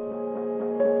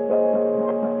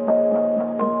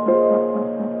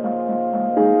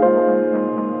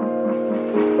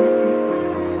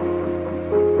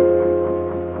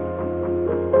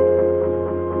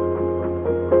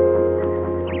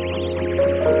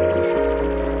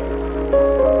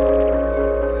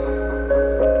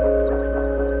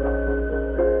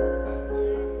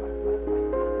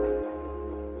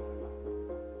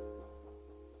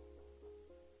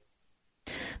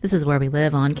 This is Where We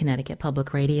Live on Connecticut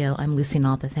Public Radio. I'm Lucy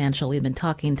Nalpathanchel. We've been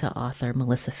talking to author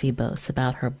Melissa Febos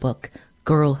about her book,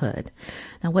 Girlhood.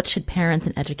 Now, what should parents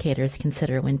and educators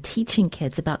consider when teaching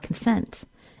kids about consent?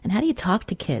 And how do you talk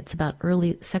to kids about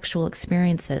early sexual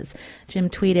experiences? Jim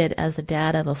tweeted, as the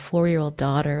dad of a 4-year-old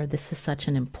daughter, this is such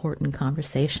an important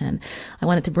conversation. I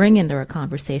wanted to bring into our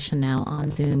conversation now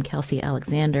on Zoom Kelsey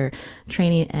Alexander,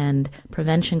 training and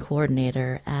prevention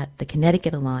coordinator at the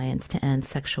Connecticut Alliance to End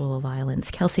Sexual Violence.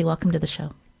 Kelsey, welcome to the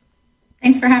show.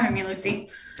 Thanks for having me, Lucy.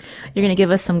 You're going to give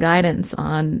us some guidance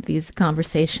on these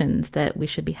conversations that we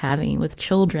should be having with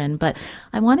children, but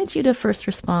I wanted you to first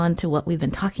respond to what we've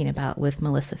been talking about with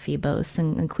Melissa Febos,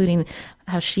 including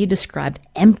how she described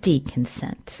empty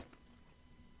consent.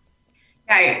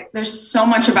 There's so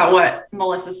much about what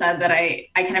Melissa said that I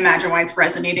can imagine why it's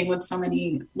resonating with so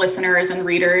many listeners and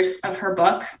readers of her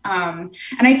book. And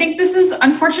I think this is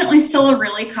unfortunately still a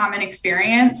really common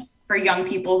experience for young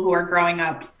people who are growing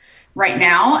up right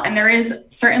now. And there is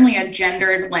certainly a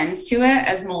gendered lens to it,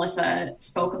 as Melissa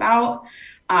spoke about.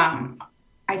 I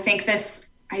think this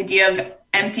idea of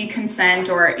empty consent,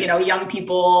 or, young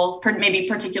people, maybe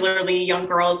particularly young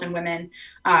girls and women,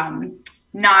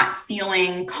 not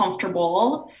feeling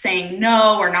comfortable saying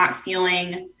no, or not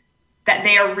feeling that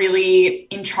they are really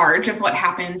in charge of what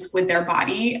happens with their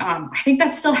body. I think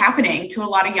that's still happening to a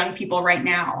lot of young people right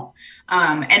now.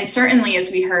 And certainly, as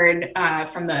we heard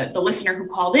from the listener who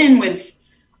called in with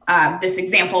this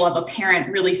example of a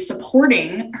parent really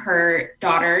supporting her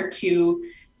daughter to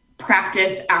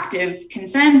practice active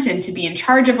consent and to be in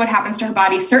charge of what happens to her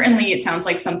body, certainly it sounds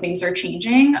like some things are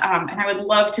changing. And I would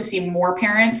love to see more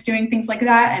parents doing things like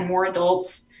that, and more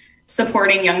adults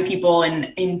supporting young people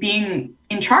in being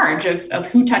in charge of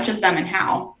who touches them and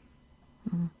how.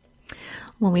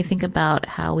 When we think about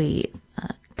how we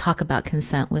talk about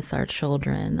consent with our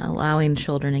children, allowing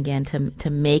children again to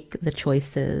make the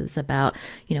choices about,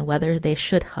 whether they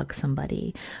should hug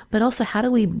somebody, but also how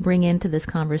do we bring into this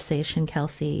conversation,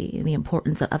 Kelsey, the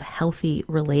importance of healthy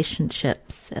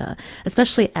relationships,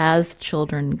 especially as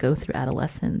children go through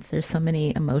adolescence. There's so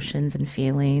many emotions and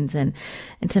feelings, and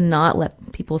to not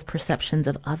let people's perceptions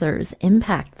of others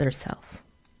impact their self.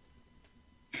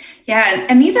 Yeah,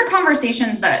 and these are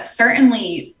conversations that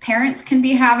certainly parents can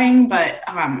be having, but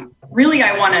really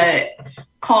I want to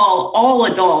call all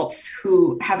adults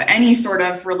who have any sort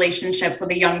of relationship with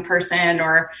a young person,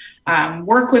 or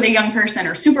work with a young person,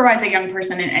 or supervise a young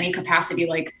person in any capacity.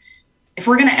 Like, if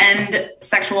we're going to end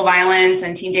sexual violence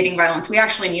and teen dating violence, we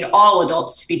actually need all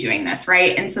adults to be doing this,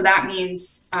 right? And so that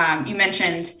means you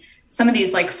mentioned some of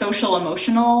these like social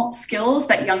emotional skills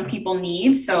that young people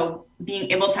need. So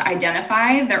being able to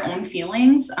identify their own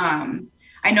feelings.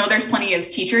 I know there's plenty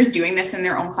of teachers doing this in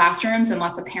their own classrooms, and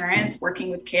lots of parents working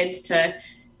with kids to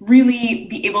really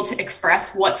be able to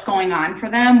express what's going on for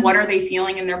them. What are they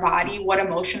feeling in their body? What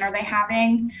emotion are they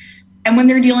having? And when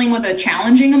they're dealing with a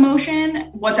challenging emotion,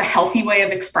 what's a healthy way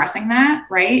of expressing that,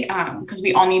 right? Because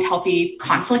we all need healthy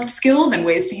conflict skills and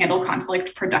ways to handle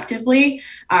conflict productively.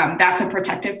 That's a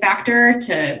protective factor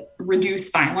to reduce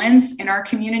violence in our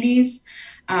communities.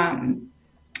 And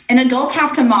adults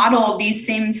have to model these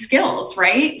same skills,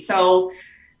 right? So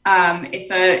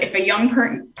if a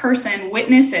young person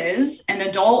witnesses an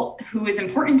adult who is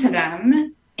important to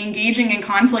them engaging in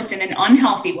conflict in an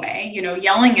unhealthy way,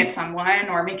 yelling at someone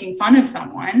or making fun of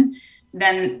someone,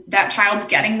 then that child's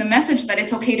getting the message that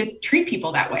it's okay to treat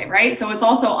people that way, right? So it's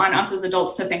also on us as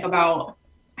adults to think about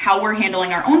how we're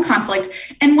handling our own conflict.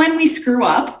 And when we screw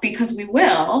up, because we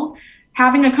will,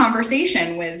 having a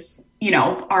conversation with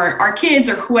our kids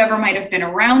or whoever might have been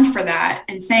around for that,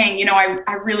 and saying,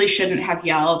 I really shouldn't have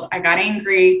yelled. I got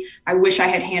angry. I wish I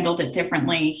had handled it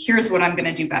differently. Here's what I'm going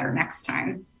to do better next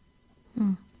time.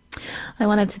 I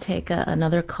wanted to take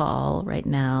another call right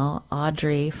now.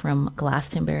 Audrey from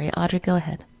Glastonbury. Audrey, go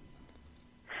ahead.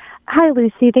 Hi,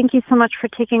 Lucy. Thank you so much for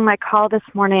taking my call this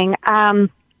morning.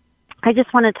 I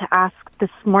just wanted to ask this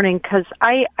morning because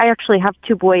I actually have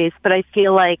two boys, but I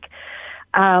feel like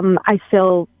I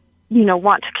still,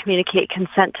 want to communicate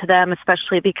consent to them,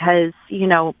 especially because,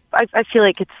 I feel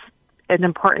like it's an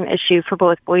important issue for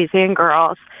both boys and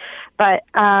girls. But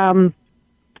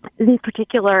in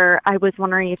particular, I was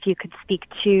wondering if you could speak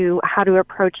to how to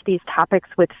approach these topics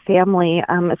with family,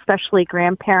 especially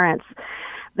grandparents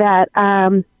that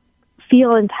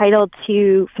feel entitled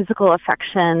to physical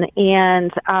affection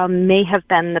and may have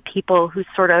been the people who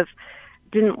sort of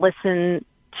didn't listen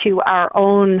to our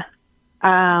own,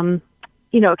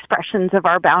 expressions of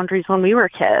our boundaries when we were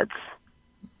kids.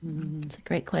 It's a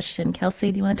great question.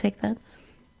 Kelsey, do you want to take that?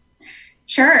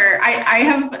 Sure. I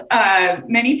have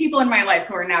many people in my life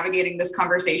who are navigating this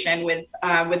conversation with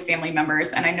family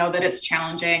members, and I know that it's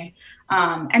challenging.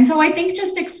 And so I think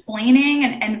just explaining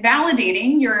and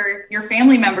validating your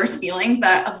family members' feelings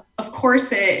that, of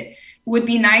course, it would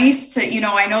be nice to,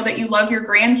 I know that you love your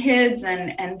grandkids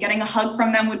and getting a hug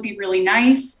from them would be really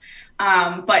nice.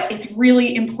 But it's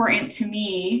really important to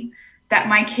me that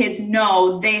my kids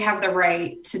know they have the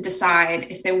right to decide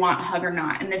if they want a hug or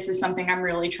not. And this is something I'm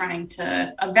really trying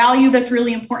to, a value that's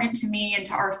really important to me and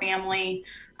to our family.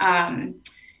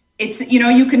 It's,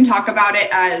 you can talk about it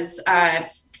as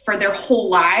for their whole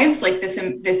lives, like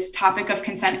this topic of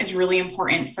consent is really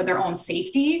important for their own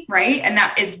safety, right? And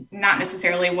that is not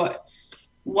necessarily what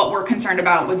we're concerned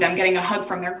about with them getting a hug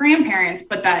from their grandparents,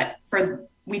 but that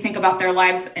we think about their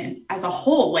lives as a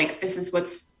whole, like this is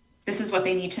what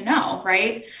they need to know,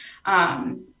 right?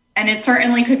 And it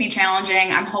certainly could be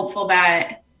challenging. I'm hopeful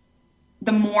that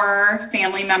the more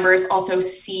family members also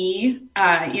see,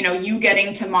 you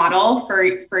getting to model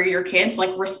for your kids,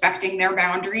 like respecting their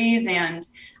boundaries and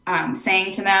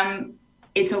saying to them,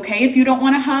 it's okay if you don't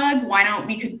want to hug. Why don't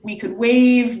we could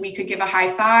wave, we could give a high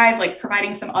five, like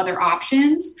providing some other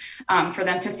options for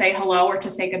them to say hello or to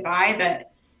say goodbye, that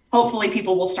hopefully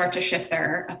people will start to shift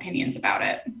their opinions about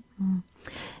it.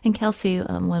 And Kelsey,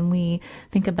 when we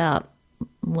think about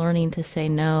learning to say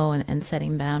no and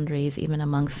setting boundaries, even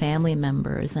among family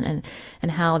members, and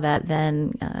how that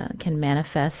then can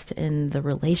manifest in the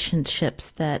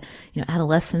relationships that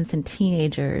adolescents and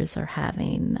teenagers are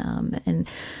having, and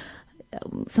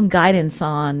some guidance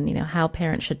on how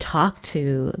parents should talk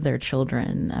to their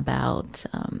children about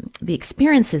the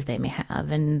experiences they may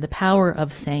have and the power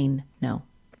of saying no.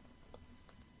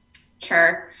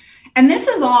 Sure. And this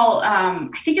is all, I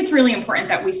think it's really important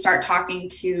that we start talking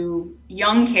to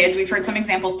young kids. We've heard some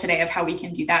examples today of how we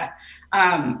can do that,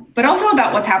 but also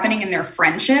about what's happening in their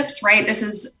friendships, right? This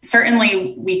is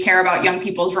certainly, we care about young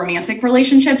people's romantic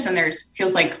relationships, and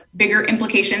feels like bigger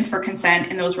implications for consent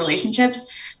in those relationships,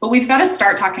 but we've got to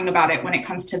start talking about it when it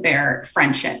comes to their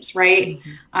friendships, right?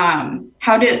 Mm-hmm.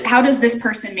 How does this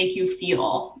person make you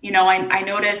feel? I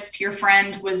noticed your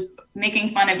friend was making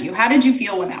fun of you. How did you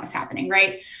feel when that was happening,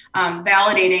 right?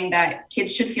 Validating that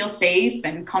kids should feel safe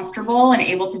and comfortable and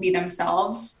able to be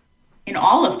themselves in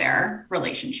all of their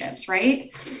relationships,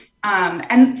 right?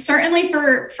 And certainly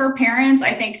for parents,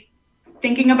 I think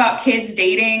thinking about kids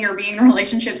dating or being in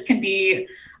relationships can be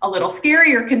a little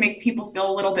scary or can make people feel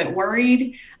a little bit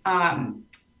worried.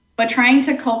 But trying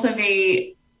to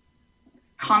cultivate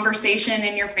conversation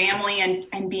in your family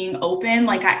and being open,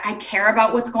 like I care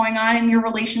about what's going on in your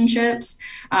relationships,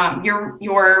 your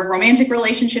romantic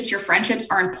relationships, your friendships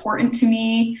are important to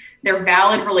me. They're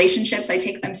valid relationships. I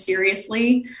take them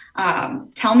seriously.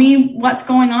 Tell me what's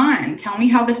going on. Tell me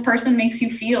how this person makes you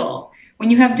feel.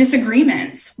 When you have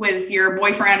disagreements with your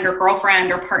boyfriend or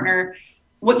girlfriend or partner,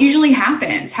 what usually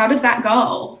happens? How does that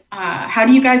go? How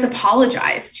do you guys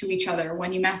apologize to each other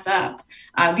when you mess up?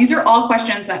 These are all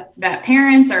questions that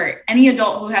parents or any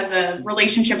adult who has a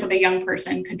relationship with a young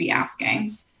person could be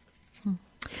asking.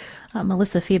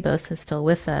 Melissa Phoebos is still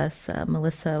with us.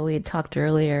 Melissa, we had talked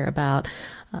earlier about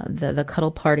the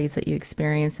cuddle parties that you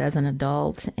experienced as an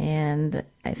adult, and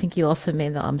I think you also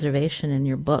made the observation in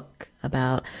your book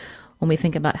about when we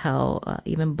think about how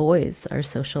even boys are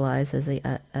socialized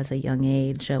as a young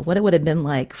age, what it would have been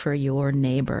like for your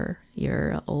neighbor,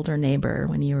 your older neighbor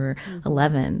when you were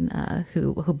 11,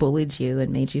 who bullied you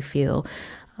and made you feel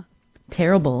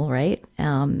terrible, right?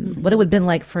 What it would have been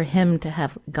like for him to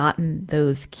have gotten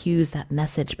those cues, that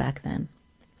message back then.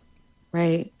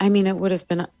 Right. I mean, it would have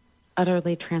been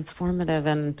utterly transformative.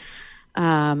 And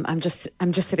I'm just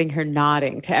sitting here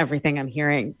nodding to everything I'm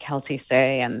hearing Kelsey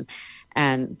say and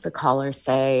the callers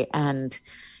say. And,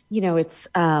 it's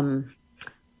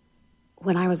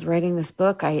when I was writing this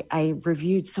book, I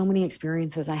reviewed so many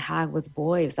experiences I had with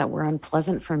boys that were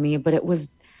unpleasant for me, but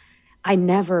I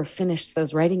never finished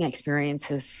those writing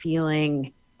experiences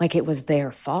feeling like it was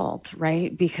their fault,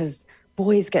 right? Because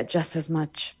boys get just as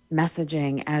much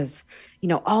messaging as,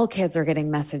 all kids are getting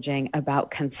messaging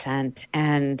about consent.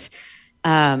 And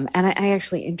I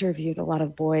actually interviewed a lot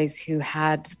of boys who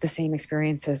had the same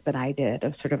experiences that I did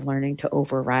of sort of learning to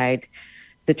override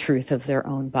the truth of their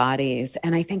own bodies.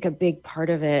 And I think a big part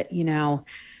of it,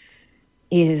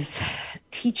 is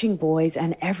teaching boys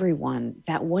and everyone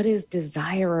that what is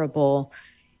desirable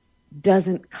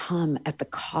doesn't come at the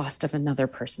cost of another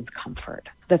person's comfort,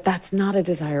 that's not a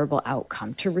desirable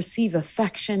outcome. To receive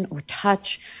affection or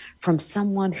touch from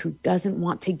someone who doesn't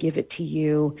want to give it to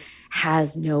you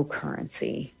has no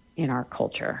currency in our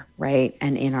culture, right?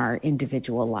 And in our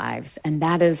individual lives. And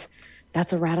that's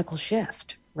a radical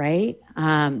shift, right?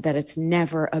 That it's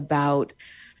never about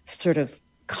sort of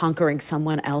conquering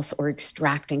someone else or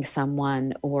extracting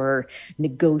someone or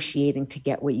negotiating to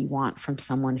get what you want from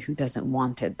someone who doesn't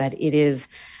want it. That it is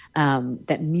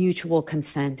that mutual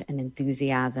consent and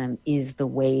enthusiasm is the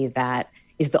way that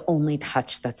is the only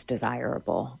touch that's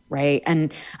desirable, right?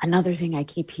 And another thing I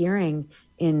keep hearing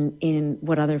in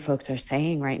what other folks are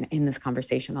saying right in this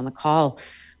conversation on the call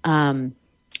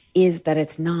is that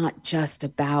it's not just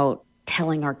about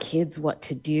telling our kids what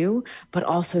to do, but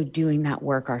also doing that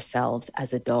work ourselves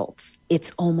as adults.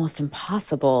 It's almost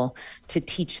impossible to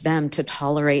teach them to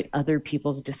tolerate other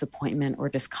people's disappointment or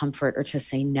discomfort or to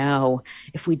say no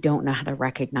if we don't know how to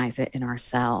recognize it in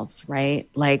ourselves, right?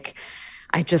 Like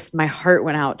my heart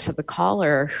went out to the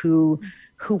caller who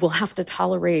will have to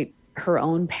tolerate her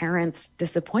own parents'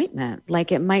 disappointment.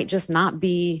 Like it might just not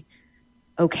be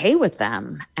okay with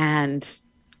them. And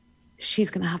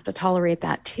she's going to have to tolerate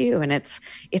that too. And it's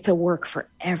a work for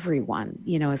everyone.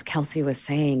 As Kelsey was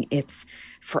saying, it's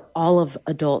for all of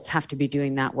adults have to be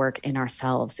doing that work in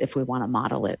ourselves if we want to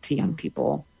model it to young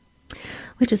people.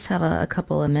 We just have a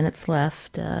couple of minutes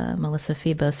left. Melissa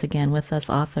Febos again with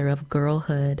us, author of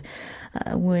Girlhood.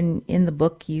 When in the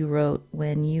book you wrote,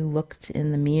 when you looked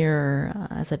in the mirror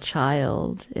as a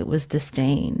child, it was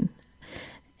disdain.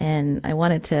 And I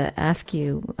wanted to ask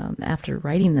you, after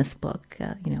writing this book,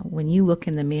 when you look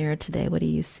in the mirror today, what do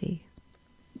you see?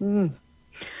 When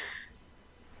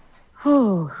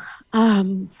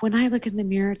I look in the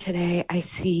mirror today, I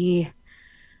see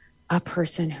a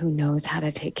person who knows how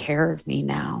to take care of me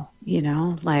now,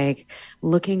 like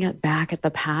looking back at the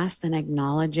past and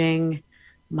acknowledging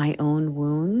my own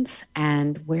wounds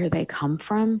and where they come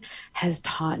from has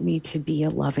taught me to be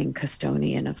a loving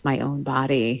custodian of my own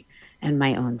body and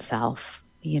my own self.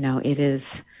 It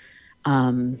is,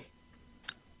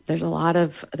 there's a lot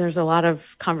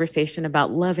of conversation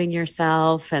about loving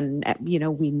yourself and,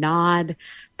 we nod,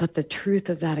 but the truth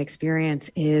of that experience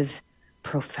is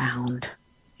profound.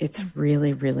 It's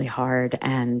really, really hard.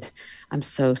 And I'm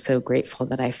so, so grateful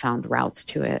that I found routes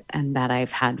to it and that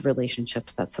I've had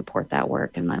relationships that support that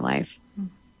work in my life.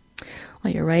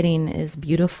 Well, your writing is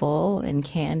beautiful and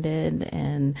candid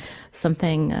and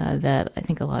something that I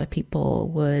think a lot of people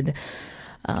would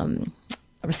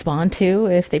respond to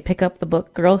if they pick up the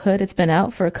book Girlhood. It's been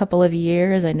out for a couple of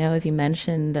years. I know, as you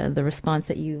mentioned, the response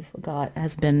that you've got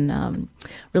has been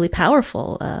really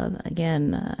powerful.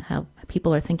 How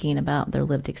people are thinking about their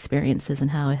lived experiences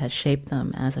and how it has shaped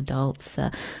them as adults.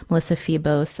 Melissa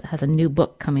Febos has a new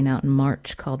book coming out in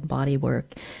March called Bodywork.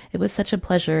 It was such a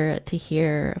pleasure to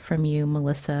hear from you,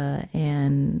 Melissa,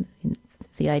 and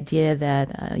the idea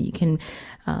that you can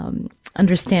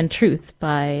understand truth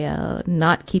by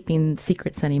not keeping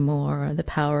secrets anymore, the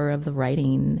power of the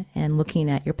writing and looking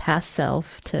at your past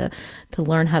self to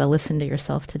learn how to listen to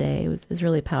yourself today. It was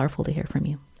really powerful to hear from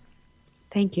you.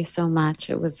 Thank you so much.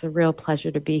 It was a real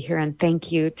pleasure to be here. And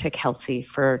thank you to Kelsey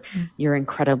for your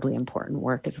incredibly important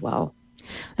work as well.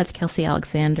 That's Kelsey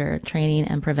Alexander, Training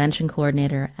and Prevention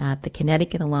Coordinator at the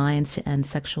Connecticut Alliance to End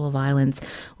Sexual Violence.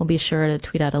 We'll be sure to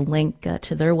tweet out a link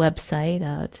to their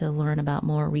website to learn about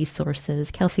more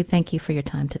resources. Kelsey, thank you for your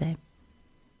time today.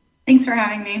 Thanks for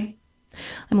having me.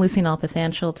 I'm Lucy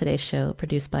Nalpathanchel. Today's show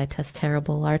produced by Tess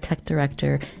Terrible. Our tech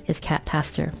director is Kat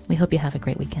Pastor. We hope you have a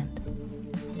great weekend.